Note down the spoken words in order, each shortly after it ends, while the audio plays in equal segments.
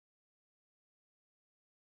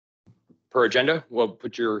per agenda, we'll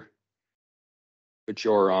put your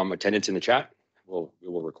attendance in the chat. We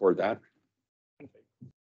will record that.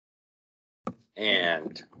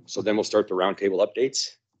 And so then we'll start the roundtable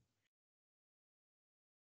updates.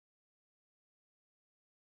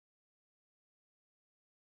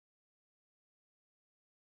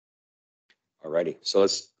 Alrighty, so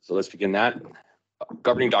let's begin that.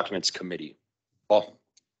 Governing Documents Committee. Paul.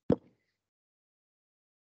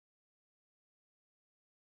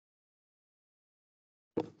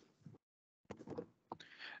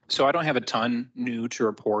 So I don't have a ton new to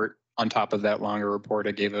report on top of that longer report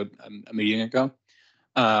I gave a meeting ago.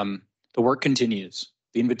 The work continues.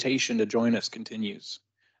 The invitation to join us continues.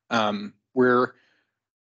 We're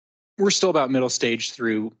still about middle stage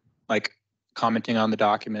through like commenting on the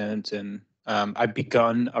document, and I've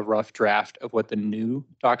begun a rough draft of what the new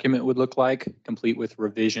document would look like, complete with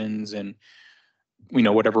revisions, and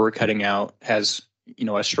whatever we're cutting out has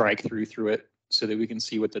a strike through it so that we can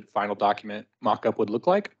see what the final document mock-up would look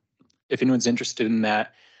like. If anyone's interested in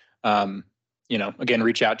that, again,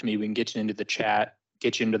 reach out to me. We can get you into the chat,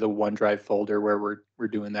 get you into the OneDrive folder where we're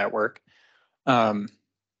doing that work. But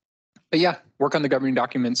yeah, work on the Governing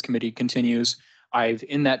Documents Committee continues.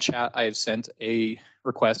 In that chat, I have sent a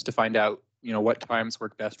request to find out, what times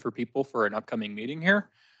work best for people for an upcoming meeting here.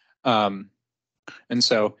 And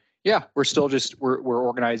so, yeah, we're still we're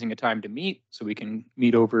organizing a time to meet so we can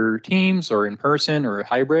meet over Teams or in person or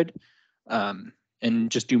hybrid.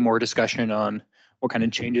 And just do more discussion on what kind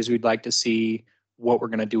of changes we'd like to see, what we're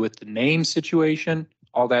going to do with the name situation.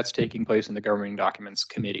 All that's taking place in the Governing Documents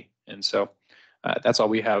Committee. And so that's all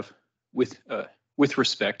we have with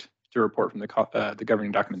respect to report from the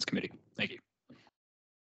Governing Documents Committee. Thank you.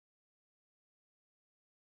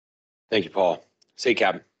 Thank you, Paul.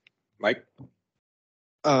 SACAB. Mike?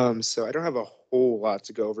 So I don't have a whole lot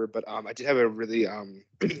to go over, but I did have a really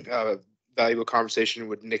valuable conversation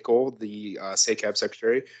with Nicole, the SACAB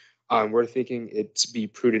secretary. We're thinking it be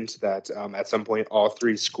prudent that at some point all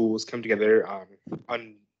three schools come together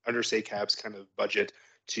under SACAB's kind of budget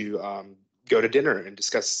to go to dinner and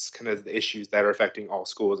discuss kind of the issues that are affecting all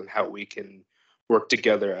schools and how we can work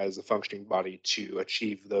together as a functioning body to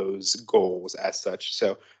achieve those goals as such.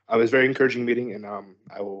 So it was a very encouraging meeting, and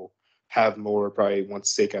I will have more probably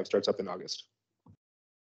once SACAB starts up in August.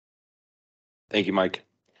 Thank you, Mike.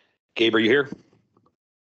 Gabe, are you here?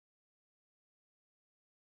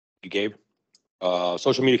 You, Gabe.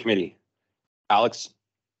 Social Media Committee. Alex,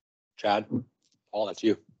 Chad, Paul, that's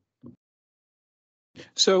you.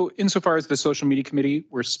 So insofar as the Social Media Committee,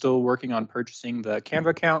 we're still working on purchasing the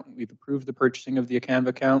Canva account. We've approved the purchasing of the Canva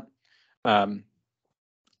account. Kind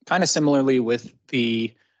of similarly with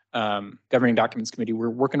the Governing Documents Committee, we're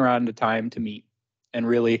working around a time to meet. And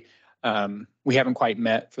really, we haven't quite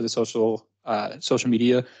met for the Social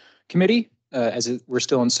Media Committee, we're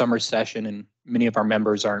still in summer session and many of our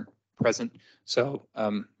members aren't present. So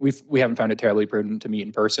we haven't found it terribly prudent to meet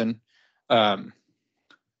in person.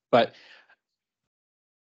 But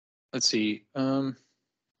let's see,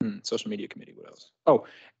 Social Media Committee, what else? Oh,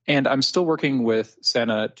 and I'm still working with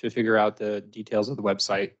Senna to figure out the details of the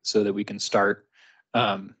website so that we can start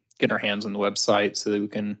getting our hands on the website so that we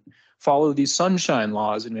can follow these sunshine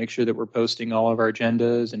laws and make sure that we're posting all of our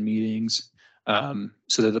agendas and meetings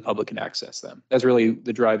so that the public can access them. That's really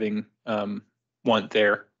the driving want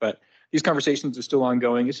there. But these conversations are still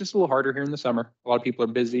ongoing. It's just a little harder here in the summer. A lot of people are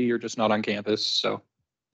busy or just not on campus. So,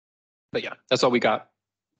 but yeah, that's all we got.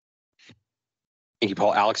 Thank you,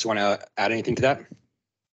 Paul. Alex, you want to add anything to that?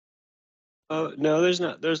 No, there's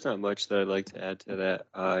not much that I'd like to add to that.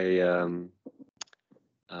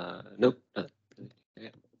 Nope. Yeah.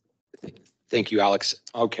 Thank you, Alex.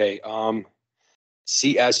 Okay.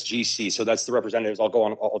 CSGC. So that's the representatives.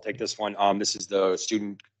 I'll take this one. This is the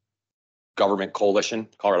Student Government Coalition,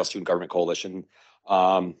 Colorado Student Government Coalition.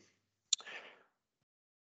 Still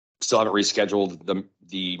haven't rescheduled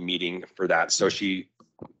the meeting for that. So she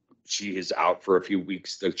is out for a few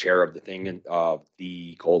weeks, the chair of the thing and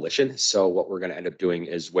the coalition. So what we're going to end up doing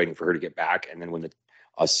is waiting for her to get back, and then when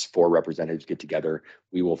us four representatives get together,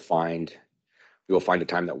 we will find a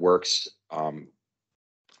time that works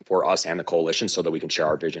for us and the coalition so that we can share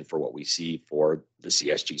our vision for what we see for the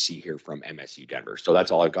CSGC here from MSU Denver. So that's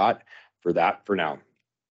all I've got for that for now.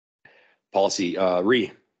 Policy,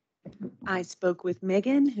 Ree. I spoke with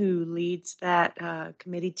Megan, who leads that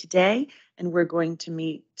committee today, and we're going to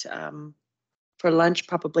meet for lunch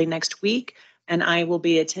probably next week. And I will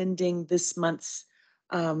be attending this month's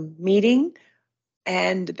meeting.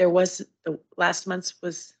 And there was the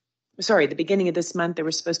beginning of this month, there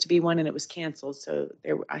was supposed to be one and it was canceled. So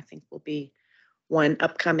there, I think, will be one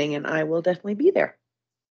upcoming, and I will definitely be there.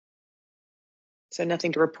 So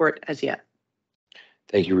nothing to report as yet.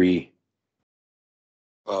 Thank you, Ree.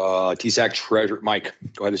 TSAC Treasurer, Mike,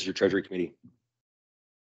 go ahead. This is your Treasury Committee.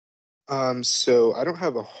 So I don't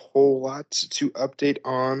have a whole lot to update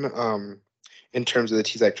on in terms of the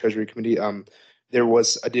TSAC Treasury Committee. I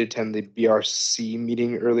did attend the BRC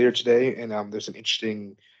meeting earlier today, and there's an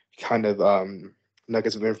interesting kind of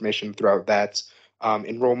nuggets of information throughout that.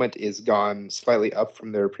 Enrollment is gone slightly up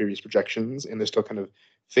from their previous projections, and they're still kind of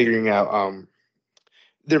figuring out.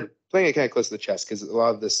 They're playing it kind of close to the chest because a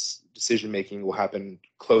lot of this decision making will happen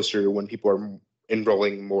closer when people are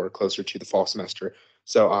enrolling more closer to the fall semester.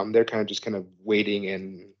 So they're kind of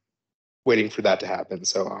waiting for that to happen.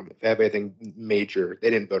 So if they have anything major,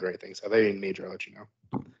 they didn't vote or anything. So if they have anything major, I'll let you know.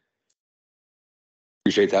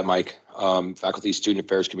 Appreciate that, Mike. Faculty Student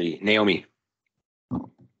Affairs Committee, Naomi.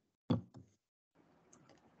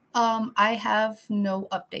 I have no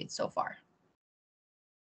updates so far.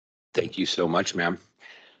 Thank you so much, ma'am.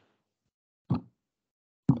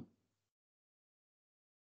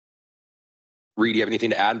 Reed, do you have anything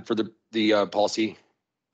to add for the policy,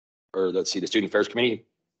 or let's see, the Student Affairs Committee?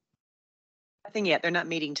 Nothing yet. They're not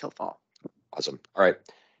meeting till fall. Awesome. All right.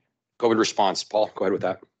 COVID response. Paul, go ahead with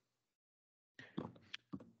that.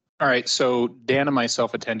 All right, so Dan and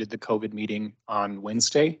myself attended the COVID meeting on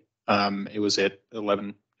Wednesday. It was at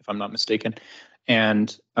 11, if I'm not mistaken.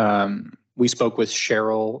 And we spoke with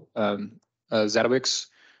Cheryl Zadowicz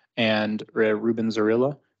and Ruben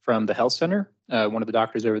Zarilla from the health center, one of the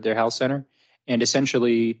doctors over at their health center. And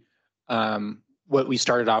essentially, what we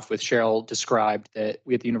started off with, Cheryl described that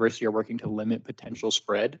we at the university are working to limit potential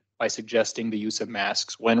spread by suggesting the use of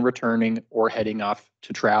masks when returning or heading off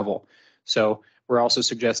to travel. So we're also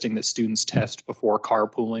suggesting that students test before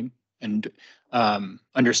carpooling, and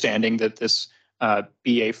understanding that this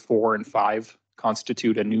BA4 and 5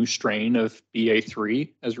 constitute a new strain of BA3,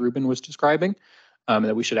 as Ruben was describing, and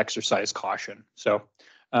that we should exercise caution. So,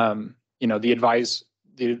 the advice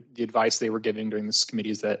they were giving during this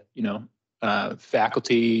committee is that,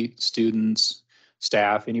 faculty, students,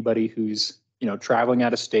 staff, anybody who's, traveling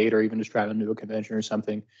out of state or even just traveling to a convention or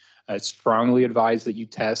something, it's strongly advised that you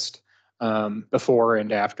test before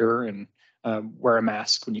and after, and wear a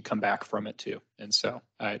mask when you come back from it too. And so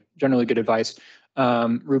generally good advice.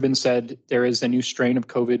 Ruben said there is a new strain of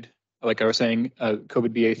COVID, like I was saying,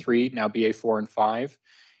 COVID BA3, now BA4 and 5.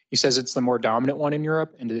 He says it's the more dominant one in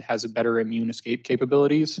Europe, and it has a better immune escape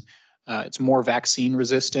capabilities. It's more vaccine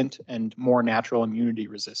resistant and more natural immunity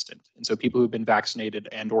resistant. And so people who've been vaccinated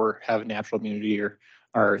and or have natural immunity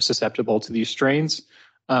are susceptible to these strains.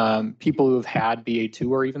 People who have had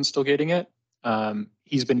BA2 are even still getting it.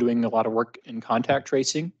 He's been doing a lot of work in contact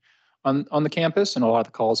tracing on the campus, and a lot of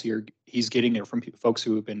the calls he's getting are from folks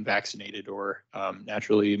who have been vaccinated or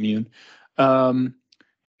naturally immune.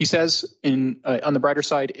 He says on the brighter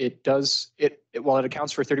side, while it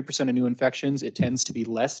accounts for 30% of new infections, it tends to be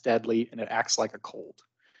less deadly and it acts like a cold.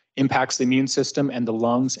 Impacts the immune system and the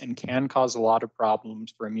lungs and can cause a lot of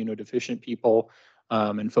problems for immunodeficient people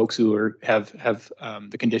and folks who have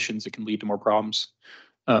the conditions that can lead to more problems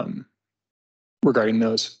regarding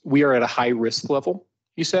those. We are at a high risk level,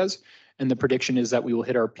 he says, and the prediction is that we will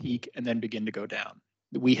hit our peak and then begin to go down.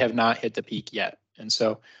 We have not hit the peak yet. And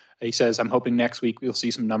so he says, I'm hoping next week we'll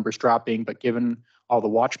see some numbers dropping, but given all the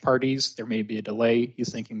watch parties, there may be a delay.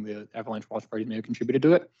 He's thinking the avalanche watch parties may have contributed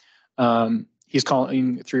to it. He's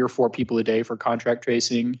calling 3 or 4 people a day for contract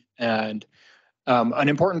tracing. And an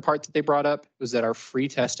important part that they brought up was that our free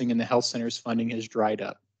testing in the health centers funding has dried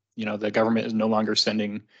up. The government is no longer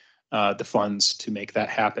sending the funds to make that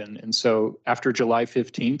happen. And so after July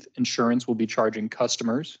 15th, insurance will be charging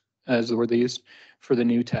customers, as the word they used, for the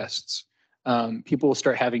new tests. People will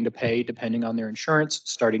start having to pay depending on their insurance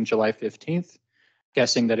starting July 15th,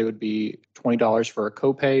 guessing that it would be $20 for a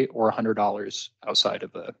copay or $100 outside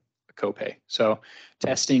of a copay. So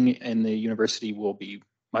testing in the university will be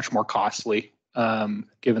much more costly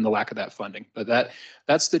given the lack of that funding. But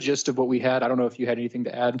that's the gist of what we had. I don't know if you had anything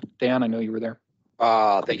to add, Dan. I know you were there.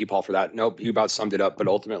 Thank you, Paul, for that. Nope, you about summed it up, but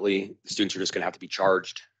ultimately the students are just going to have to be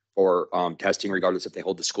charged for testing regardless if they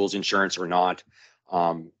hold the school's insurance or not,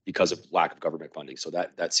 because of lack of government funding. So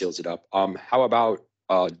that seals it up. How about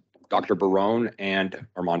Dr. Barone and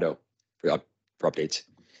Armando for updates?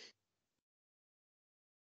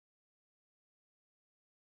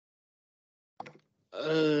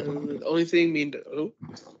 The only thing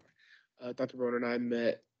Dr. Barone and I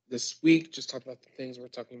met this week, just talked about the things we're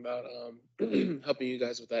talking about, helping you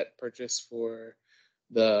guys with that purchase for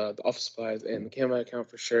the office supplies and the Canva account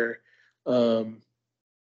for sure. I'm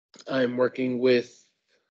working with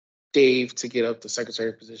Dave to get up the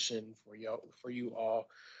secretary position for you all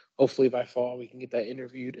hopefully by fall we can get that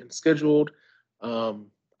interviewed and scheduled.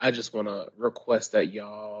 I just want to request that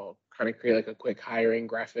y'all kind of create like a quick hiring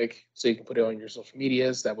graphic so you can put it on your social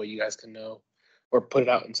medias. That way you guys can know, or put it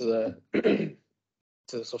out into the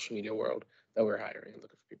to the social media world that we're hiring and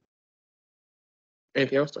looking for people.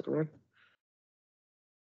 Anything else, Dr. Ron?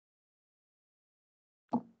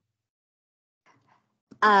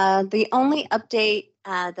 The only update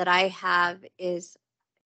that I have is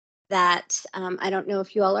that I don't know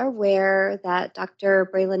if you all are aware that Dr.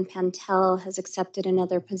 Braylon Pantel has accepted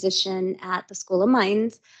another position at the School of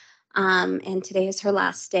Mines, and today is her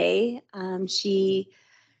last day.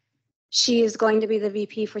 She is going to be the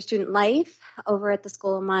VP for Student Life over at the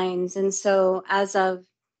School of Mines, and so as of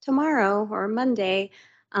tomorrow or Monday,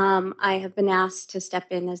 I have been asked to step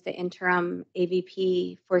in as the interim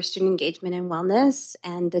AVP for Student Engagement and Wellness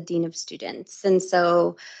and the Dean of Students. And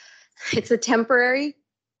so it's a temporary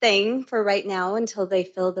thing for right now until they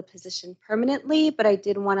fill the position permanently, but I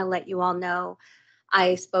did want to let you all know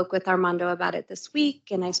I spoke with Armando about it this week,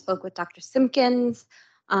 and I spoke with Dr. Simpkins,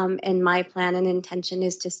 and my plan and intention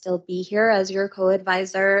is to still be here as your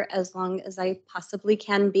co-advisor as long as I possibly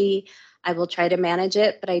can be. I will try to manage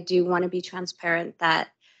it, but I do want to be transparent that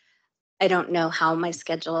I don't know how my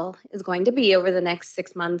schedule is going to be over the next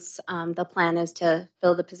 6 months. The plan is to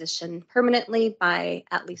fill the position permanently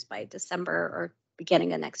at least by December or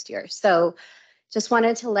beginning of next year. So just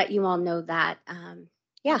wanted to let you all know that.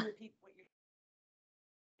 Yeah.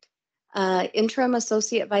 Interim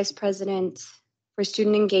Associate Vice President for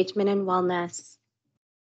Student Engagement and Wellness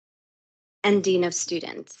and Dean of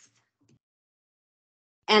Students.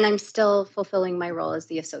 And I'm still fulfilling my role as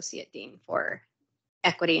the Associate Dean for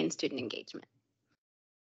Equity and Student Engagement.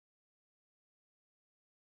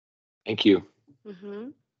 Thank you. Mm-hmm.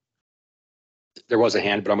 There was a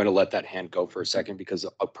hand, but I'm going to let that hand go for a second because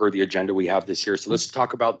per the agenda we have this here. So let's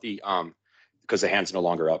talk about the, because the hand's no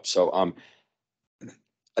longer up. So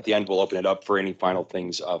at the end, we'll open it up for any final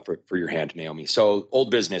things for your hand, Naomi. So old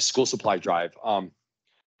business, school supply drive.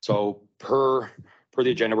 So per the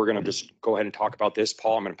agenda, we're going to just go ahead and talk about this.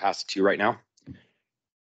 Paul, I'm going to pass it to you right now.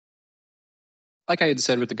 Like I had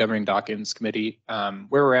said with the Governing Documents Committee, where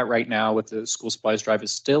we're at right now with the school supplies drive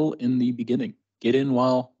is still in the beginning. Get in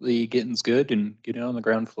while the getting's good and get in on the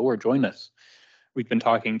ground floor. Join us. We've been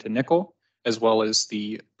talking to Nicole as well as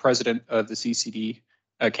the president of the CCD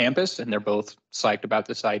campus, and they're both psyched about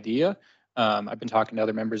this idea. I've been talking to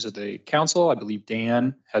other members of the council. I believe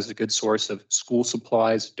Dan has a good source of school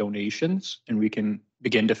supplies donations, and we can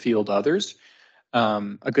begin to field others.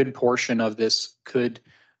 A good portion of this could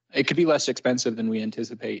be less expensive than we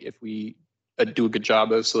anticipate if we do a good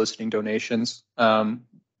job of soliciting donations.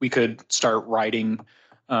 We could start writing,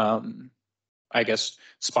 I guess,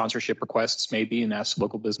 sponsorship requests maybe and ask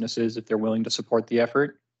local businesses if they're willing to support the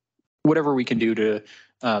effort. Whatever we can do to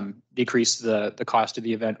decrease the cost of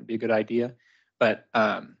the event would be a good idea. But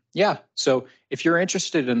yeah, so if you're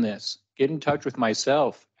interested in this, get in touch with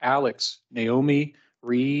myself, Alex, Naomi,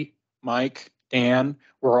 Ree, Mike, Dan.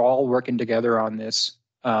 We're all working together on this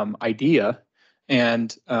idea,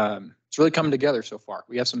 and it's really coming together so far.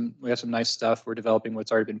 We have some nice stuff. We're developing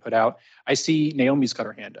what's already been put out. I see Naomi's got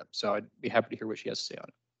her hand up, so I'd be happy to hear what she has to say on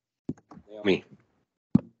it. Naomi.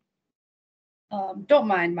 Don't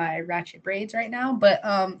mind my ratchet braids right now, but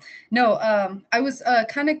no, I was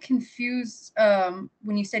kind of confused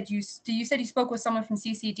when you said you spoke with someone from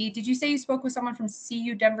CCD. Did you say you spoke with someone from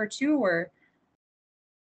CU Denver too, or?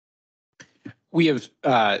 We have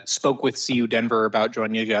spoke with CU Denver about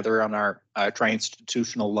joining together on our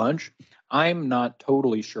tri-institutional lunch. I'm not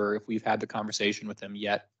totally sure if we've had the conversation with them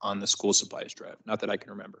yet on the school supplies drive, not that I can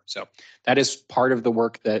remember. So that is part of the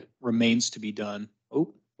work that remains to be done.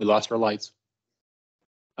 Oh, we lost our lights.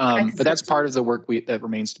 But that's part of the work that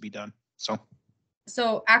remains to be done.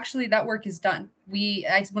 So actually that work is done.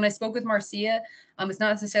 When I spoke with Marcia, it's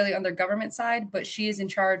not necessarily on their government side, but she is in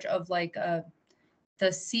charge of like the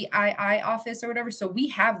CII office or whatever. So we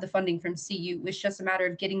have the funding from CU. It's just a matter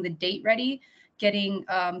of getting the date ready,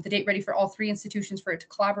 for all three institutions for it to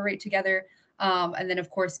collaborate together. And then of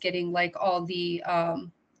course getting like all the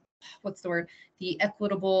the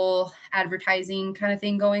equitable advertising kind of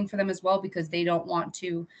thing going for them as well, because they don't want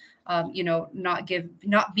to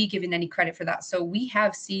not be given any credit for that. So we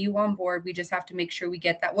have CU on board. We just have to make sure we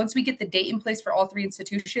get that. Once we get the date in place for all three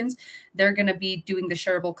institutions, they're going to be doing the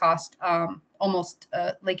shareable cost almost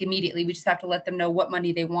like immediately. We just have to let them know what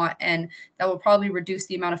money they want, and that will probably reduce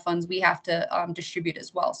the amount of funds we have to distribute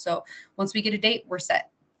as well. So once we get a date, we're set.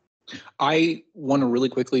 I want to really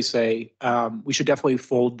quickly say we should definitely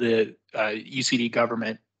fold the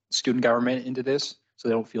UCD student government into this. so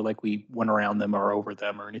they don't feel like we went around them or over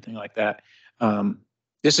them or anything like that.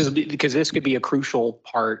 This is because this could be a crucial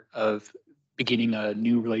part of beginning a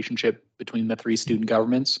new relationship between the three student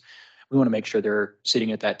governments. We want to make sure they're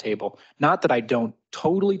sitting at that table. Not that I don't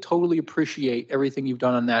totally appreciate everything you've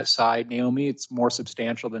done on that side, Naomi. It's more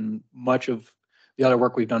substantial than much of the other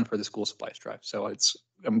work we've done for the school supplies drive. So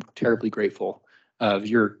I'm terribly grateful of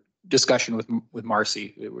your discussion with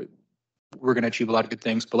Marcy. We're going to achieve a lot of good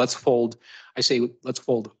things, but let's fold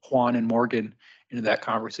Juan and Morgan into that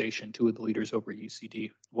conversation, two of the leaders over at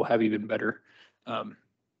UCD. We'll have even better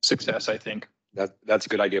success, I think. That's a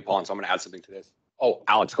good idea, Paul. And so I'm going to add something to this. Oh,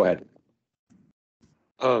 Alex, go ahead.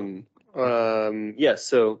 Yeah,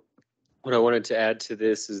 so what I wanted to add to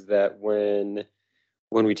this is that when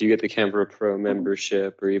we do get the Canberra Pro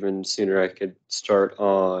membership, or even sooner, I could start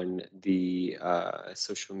on the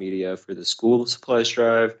social media for the school supplies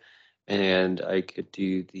drive, and I could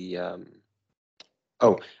do the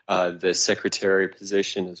secretary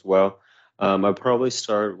position as well. I'll probably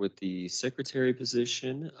start with the secretary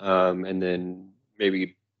position, and then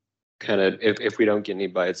maybe kind of if we don't get any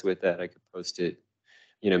bites with that, I could post it,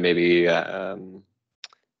 maybe I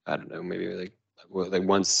don't know, maybe like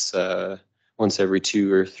once every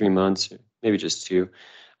 2 or 3 months, or maybe just 2.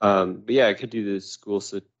 But yeah, I could do the school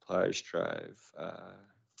supplies drive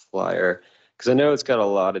flyer, because I know it's got a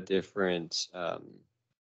lot of different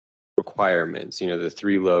requirements, the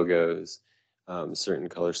 3 logos, certain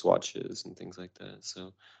color swatches and things like that.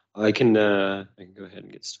 So I can go ahead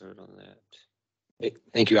and get started on that.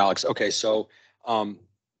 Thank you, Alex. Okay, so to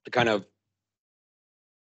kind of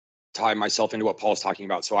tie myself into what Paul's talking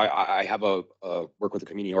about. So I have a work with a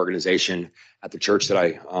community organization at the church that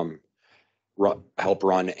I help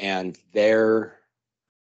run, and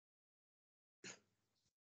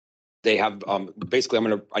they have basically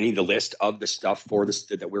I need a list of the stuff for this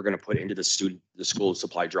that we're going to put into the school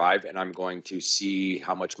supply drive, and I'm going to see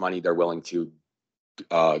how much money they're willing to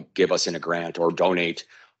give us in a grant or donate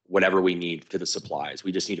whatever we need to the supplies.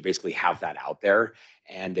 We just need to basically have that out there,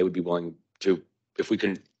 and they would be willing to, if we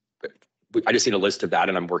can. I just need a list of that,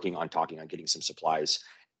 and I'm working on getting some supplies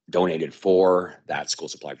donated for that school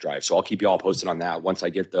supply drive. So I'll keep you all posted on that once I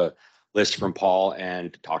get the list from Paul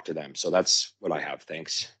and talk to them. So that's what I have.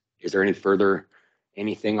 Thanks. Is there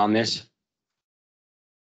anything on this?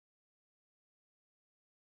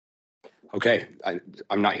 Okay,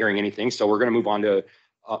 I'm not hearing anything. So we're going to move on to,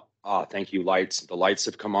 thank you, lights. The lights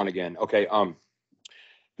have come on again. Okay,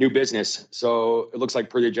 new business. So it looks like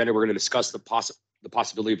per the agenda, we're going to discuss the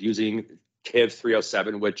possibility of using TIV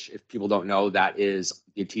 307, which, if people don't know, that is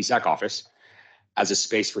the TSAC office, as a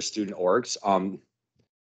space for student orgs.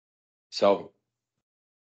 So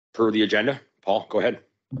per the agenda, Paul, go ahead.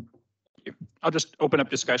 I'll just open up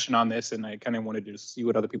discussion on this, and I kind of wanted to see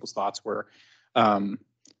what other people's thoughts were. I've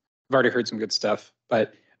already heard some good stuff,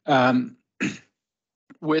 but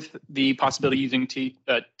with the possibility of using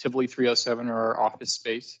Tivoli 307 or our office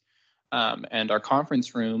space and our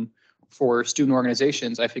conference room for student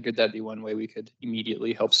organizations, I figured that'd be one way we could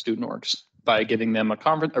immediately help student orgs by giving them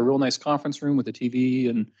a real nice conference room with a TV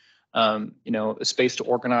and a space to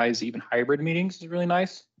organize even hybrid meetings is really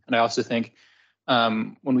nice. And I also think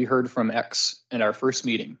when we heard from X in our first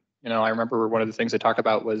meeting, I remember one of the things I talked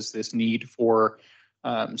about was this need for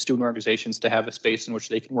student organizations to have a space in which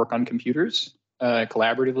they can work on computers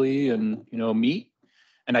collaboratively and meet.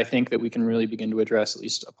 And I think that we can really begin to address at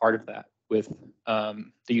least a part of that with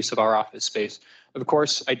the use of our office space. Of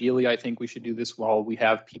course, ideally, I think we should do this while we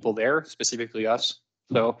have people there, specifically us.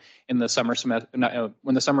 So in the summer semester,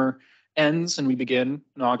 when the summer ends and we begin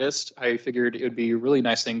in August, I figured it would be a really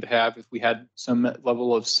nice thing to have if we had some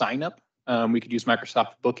level of sign up. We could use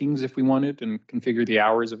Microsoft Bookings if we wanted and configure the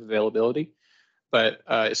hours of availability. But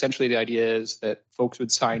essentially the idea is that folks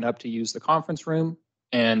would sign up to use the conference room,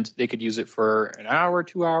 and they could use it for an hour,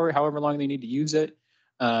 2 hours, however long they need to use it.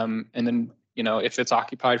 And then, if it's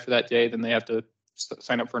occupied for that day, then they have to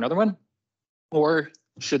sign up for another one. Or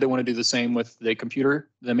should they want to do the same with the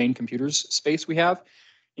main computers space we have?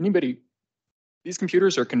 These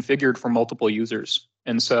computers are configured for multiple users.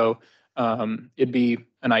 And so it'd be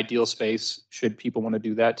an ideal space should people want to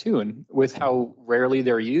do that too. And with how rarely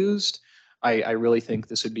they're used, I really think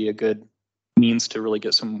this would be a good means to really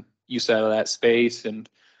get some use out of that space. And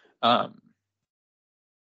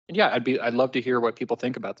yeah, I'd love to hear what people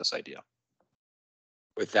think about this idea.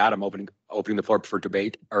 With that, I'm opening the floor for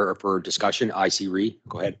debate or for discussion. I see Ree.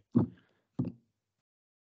 Go ahead.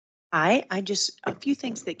 I just, a few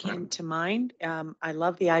things that came to mind. I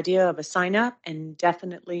love the idea of a sign up, and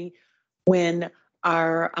definitely when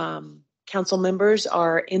our council members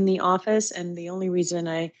are in the office, and the only reason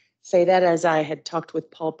I say that, as I had talked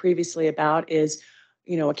with Paul previously about, is,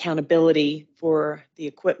 accountability for the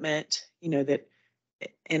equipment, that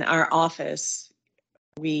in our office,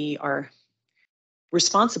 we are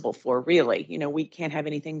responsible for, really. We can't have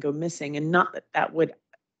anything go missing, and not that that would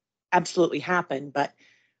absolutely happen, but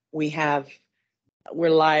we're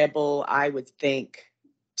liable, I would think,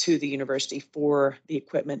 to the university for the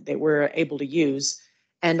equipment that we're able to use.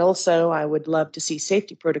 And also, I would love to see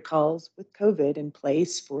safety protocols with COVID in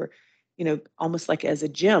place for, almost like as a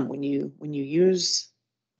gym, when you use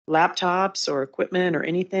laptops or equipment or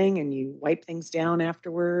anything, and you wipe things down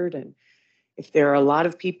afterward. And if there are a lot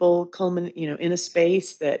of people in a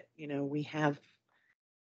space, that, we have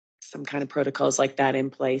some kind of protocols like that in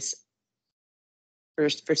place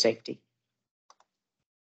for safety.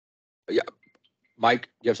 Yeah. Mike,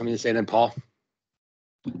 you have something to say then, Paul?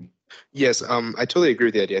 Yes, I totally agree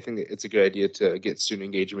with the idea. I think that it's a good idea to get student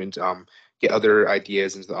engagement, get other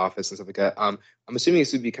ideas into the office and stuff like that. I'm assuming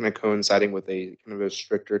this would be kind of coinciding with a kind of a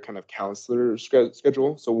stricter kind of counselor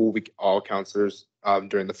schedule. So we'll be all counselors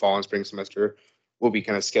during the fall and spring semester will be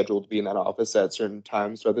kind of scheduled to be in that office at certain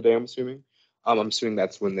times throughout the day, I'm assuming. I'm assuming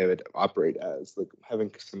that's when they would operate, as like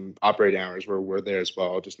having some operating hours where we're there as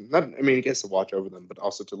well. Just not, I mean, I guess to watch over them, but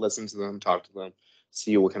also to listen to them, talk to them,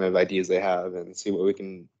 see what kind of ideas they have, and see what we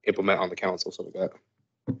can implement on the council, stuff like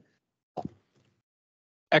that.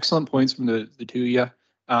 Excellent points from the two of you.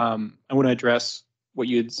 I want to address what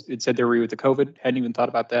you had said there, with the COVID. Hadn't even thought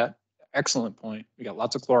about that. Excellent point. We got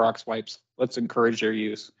lots of Clorox wipes. Let's encourage their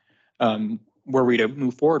use. Were we to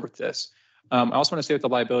move forward with this? I also want to say with the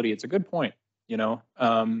liability, it's a good point.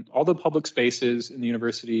 All the public spaces in the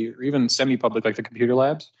university, or even semi-public, like the computer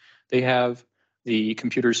labs, they have the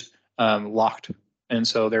computers locked. And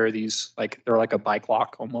so there are these, they're like a bike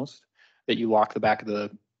lock almost, that you lock the back of the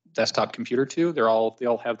desktop computer to. They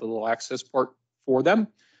all have the little access port for them.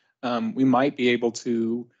 We might be able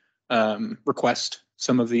to request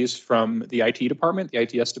some of these from the IT department, the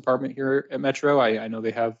ITS department here at Metro. I know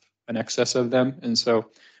they have an excess of them. And so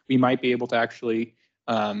we might be able to actually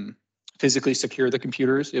physically secure the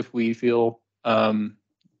computers if we feel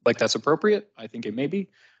like that's appropriate. I think it may be.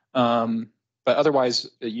 But otherwise,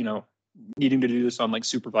 needing to do this on like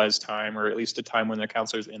supervised time, or at least a time when the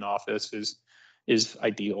counselor's in office, is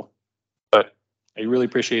ideal. But I really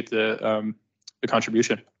appreciate the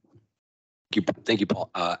contribution. Thank you,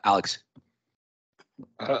 Paul. Alex.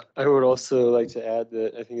 I would also like to add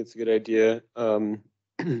that I think it's a good idea.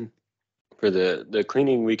 For the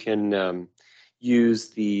cleaning, we can use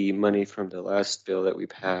the money from the last bill that we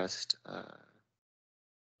passed.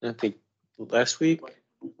 I think last week,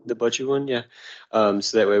 the budget one, yeah.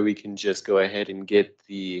 So that way we can just go ahead and get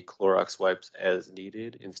the Clorox wipes as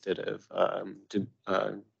needed instead of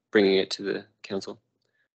bringing it to the council.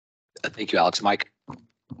 Thank you, Alex. Mike.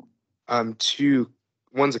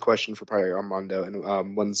 One's a question for probably Armando,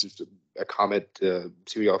 and one's just a comment to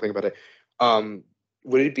see what y'all think about it.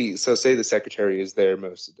 Would it be, so say the secretary is there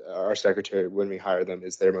our secretary, when we hire them,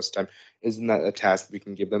 is there most of the time, isn't that a task that we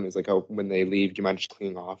can give them? Is like, oh, when they leave, do you mind just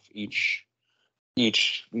cleaning off each,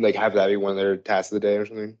 like have that be one of their tasks of the day or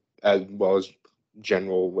something, as well as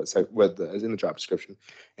general is in the job description?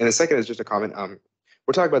 And the second is just a comment.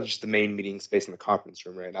 We're talking about just the main meeting space in the conference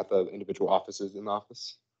room, right? Not the individual offices in the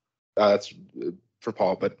office. That's for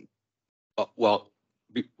Paul, but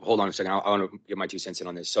hold on a second. I want to get my 2 cents in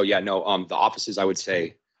on this. So yeah, no, the offices I would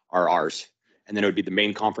say are ours, and then it would be the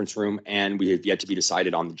main conference room, and we have yet to be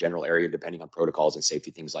decided on the general area, depending on protocols and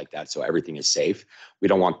safety, things like that. So everything is safe. We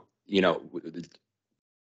don't want,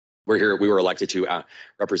 we're here, we were elected to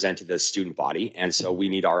represent the student body, and so we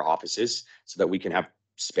need our offices so that we can have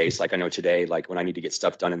space. Like I know today, like when I need to get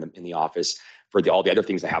stuff done in the office for all the other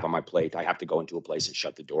things I have on my plate, I have to go into a place and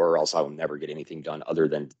shut the door, or else I will never get anything done other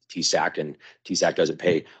than TSAC, and TSAC doesn't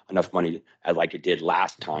pay enough money like it did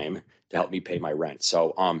last time to help me pay my rent.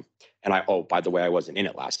 So and by the way, I wasn't in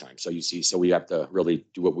it last time. So you see, so we have to really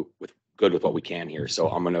do it with what we can here. So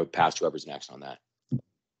I'm going to pass to whoever's next on that.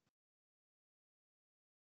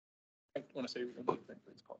 I want to say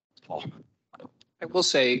Paul. I will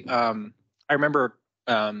say, I remember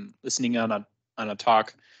listening on a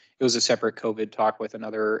talk. It was a separate COVID talk with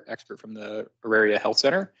another expert from the Auraria Health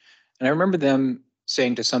Center, and I remember them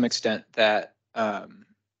saying to some extent that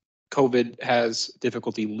COVID has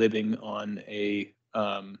difficulty living on a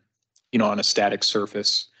on a static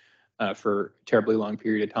surface for a terribly long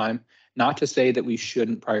period of time. Not to say that we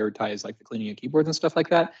shouldn't prioritize like the cleaning of keyboards and stuff like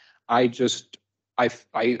that. I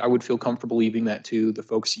would feel comfortable leaving that to the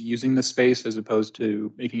folks using the space, as opposed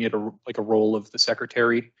to making it a role of the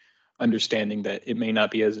secretary, understanding that it may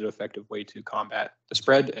not be as an effective way to combat the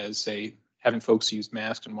spread as, say, having folks use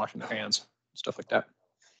masks and washing their hands, stuff like that.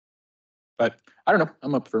 But I don't know.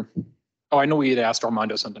 I'm up for. Oh, I know we had asked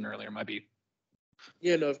Armando something earlier. Might be.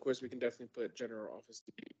 Yeah, no, of course, we can definitely put general office.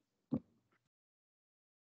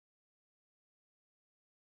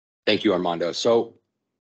 Thank you, Armando. So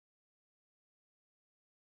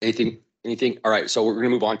anything, all right, so we're gonna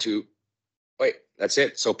move on to, wait, that's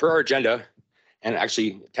it. So per our agenda, and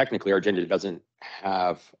actually technically our agenda doesn't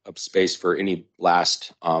have a space for any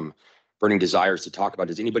last burning desires to talk about.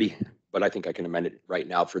 Does anybody, but I think I can amend it right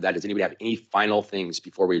now for that. Does anybody have any final things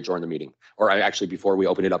before we adjourn the meeting? Or actually before we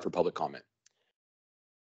open it up for public comment?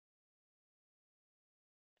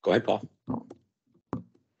 Go ahead, Paul.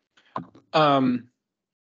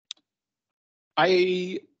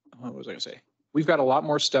 What was I gonna say? We've got a lot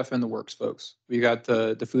more stuff in the works, folks. We got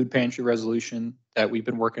the food pantry resolution that we've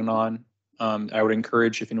been working on. I would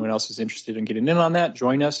encourage, if anyone else is interested in getting in on that,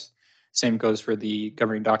 join us. Same goes for the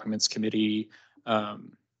governing documents committee as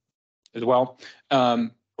well.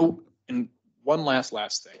 Oh, and one last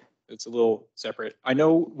thing. It's a little separate. I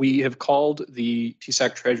know we have called the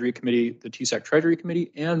TSAC Treasury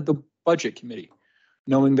Committee, and the Budget Committee,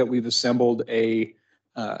 knowing that we've assembled a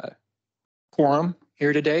quorum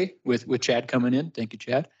here today with Chad coming in. Thank you,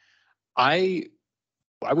 Chad. I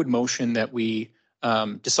would motion that we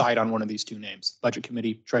decide on one of these two names, Budget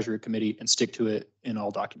Committee, Treasury Committee, and stick to it in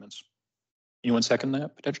all documents. Anyone second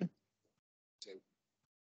that potentially?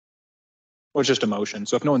 Well, it's just a motion.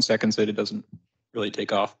 So if no one seconds it, it doesn't really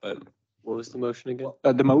take off. But What was the motion again?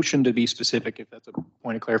 the motion, to be specific, if that's a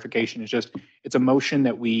point of clarification, is just it's a motion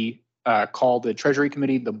that we call the Treasury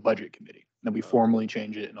Committee the Budget Committee, and then we formally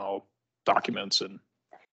change it in all documents. And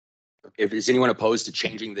If is anyone opposed to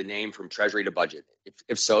changing the name from Treasury to Budget?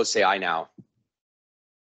 If so, say aye now.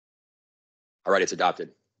 All right, it's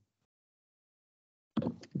adopted.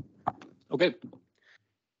 okay,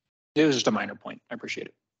 it was just a minor point. I appreciate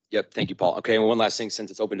it. Yep, thank you, Paul. Okay, and one last thing,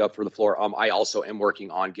 since it's opened up for the floor, I also am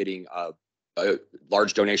working on getting a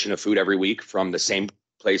large donation of food every week from the same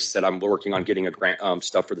place that I'm working on getting a grant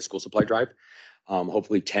stuff for the school supply drive.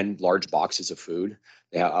 Hopefully 10 large boxes of food.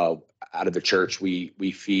 Out of the church,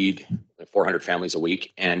 we feed 400 families a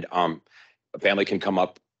week, and a family can come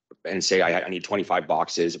up and say, I need 25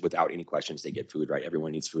 boxes without any questions. They get food, right?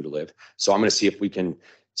 Everyone needs food to live. So I'm going to see if we can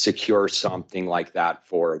secure something like that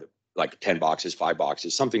for like 10 boxes, 5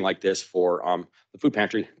 boxes, something like this for the food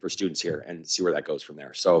pantry for students here, and see where that goes from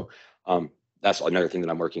there. So that's another thing that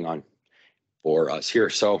I'm working on for us here.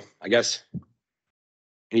 So I guess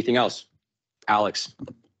anything else? Alex.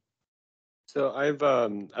 So I've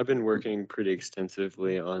been working pretty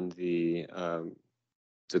extensively on the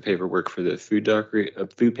paperwork for the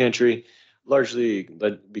food pantry, largely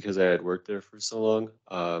because I had worked there for so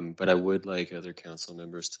long. But I would like other council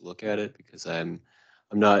members to look at it because I'm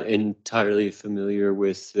not entirely familiar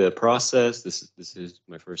with the process. This is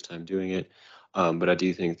my first time doing it. But I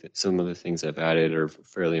do think that some of the things I've added are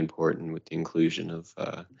fairly important, with the inclusion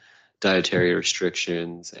of dietary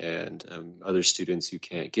restrictions and other students who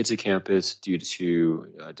can't get to campus due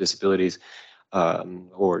to disabilities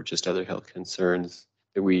or just other health concerns,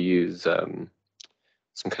 that we use some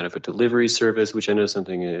kind of a delivery service, which I know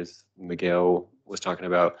something is Miguel was talking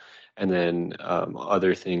about, and then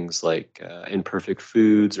other things like Imperfect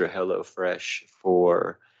Foods or HelloFresh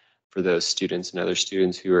for those students and other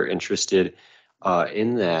students who are interested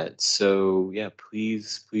in that. So yeah,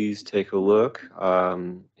 please take a look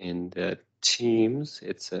in the Teams.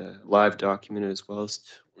 It's a live document as well,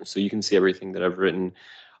 so you can see everything that I've written,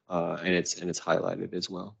 and it's highlighted as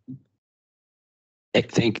well.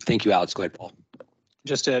 Thank you, Alex. Go ahead, Paul.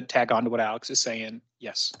 Just to tag on to what Alex is saying,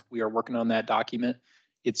 yes, we are working on that document.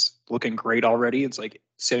 It's looking great already. It's like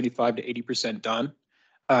 75 to 80% done.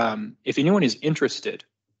 If anyone is interested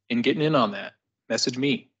in getting in on that, message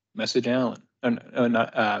me, message Alan,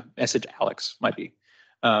 message Alex might be.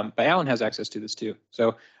 But Alan has access to this too.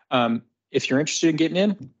 So if you're interested in getting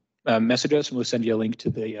in, message us and we'll send you a link to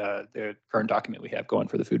the current document we have going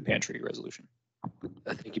for the food pantry resolution.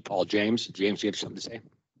 Thank you, Paul. James, you have something to say?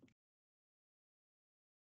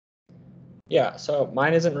 Yeah, so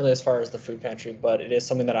mine isn't really as far as the food pantry, but it is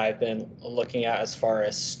something that I've been looking at as far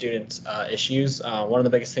as student issues. One of the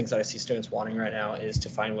biggest things that I see students wanting right now is to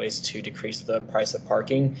find ways to decrease the price of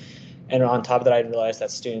parking. And on top of that, I realized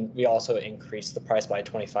that we also increased the price by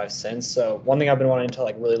 25 cents. So one thing I've been wanting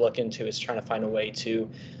to really look into is trying to find a way to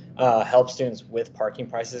help students with parking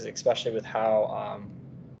prices, especially with how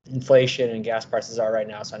inflation and gas prices are right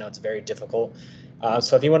now. So I know it's very difficult.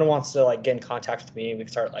 So if anyone wants to get in contact with me, we can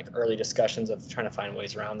start early discussions of trying to find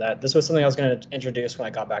ways around that. This was something I was going to introduce when I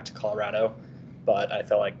got back to Colorado, but I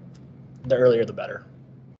felt like the earlier the better.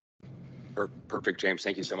 Perfect, James.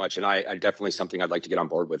 Thank you so much. And I definitely something I'd like to get on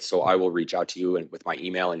board with. So I will reach out to you and with my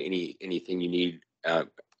email and anything you need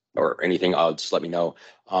or anything, just let me know.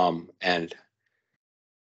 And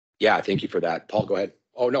yeah, thank you for that. Paul, go ahead.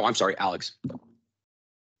 Oh, no, I'm sorry, Alex.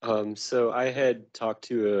 So I had talked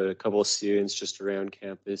to a couple of students just around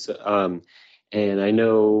campus, and I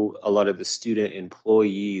know a lot of the student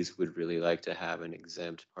employees would really like to have an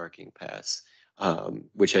exempt parking pass,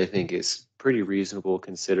 which I think is pretty reasonable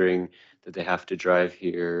considering that they have to drive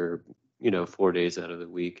here, 4 days out of the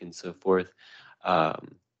week and so forth.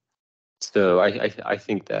 So I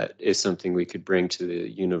think that is something we could bring to the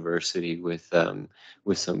university with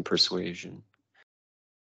some persuasion.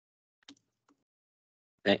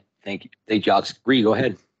 Thank you. Thank you, Alex. Bree, go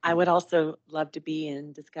ahead. I would also love to be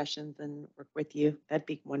in discussions and work with you. That'd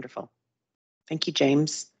be wonderful. Thank you,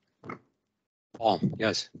 James. Paul,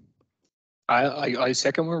 yes. I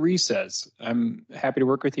second what Reese says. I'm happy to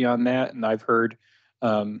work with you on that. And I've heard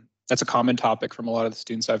that's a common topic from a lot of the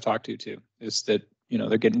students I've talked to too, is that,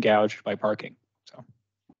 they're getting gouged by parking. So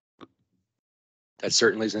That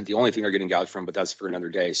certainly isn't the only thing they're getting gouged from, but that's for another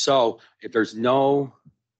day. So if there's no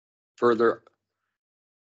further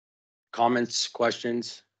comments,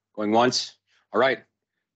 questions, going once, all right,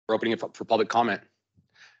 we're opening it up for public comment.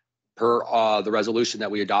 Per the resolution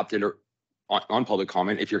that we adopted on public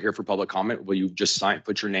comment, if you're here for public comment, will you just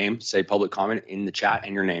put your name, say public comment in the chat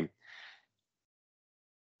and your name.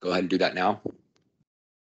 Go ahead and do that now.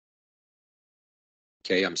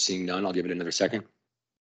 Okay, I'm seeing none. I'll give it another second.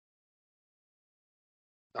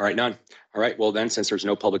 All right, none. All right, well then, since there's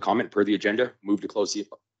no public comment per the agenda, move to close the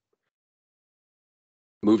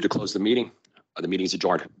meeting. The meeting is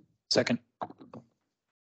adjourned. second.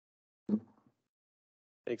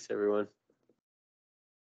 Thanks, everyone.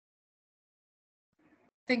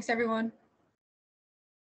 Thanks, everyone.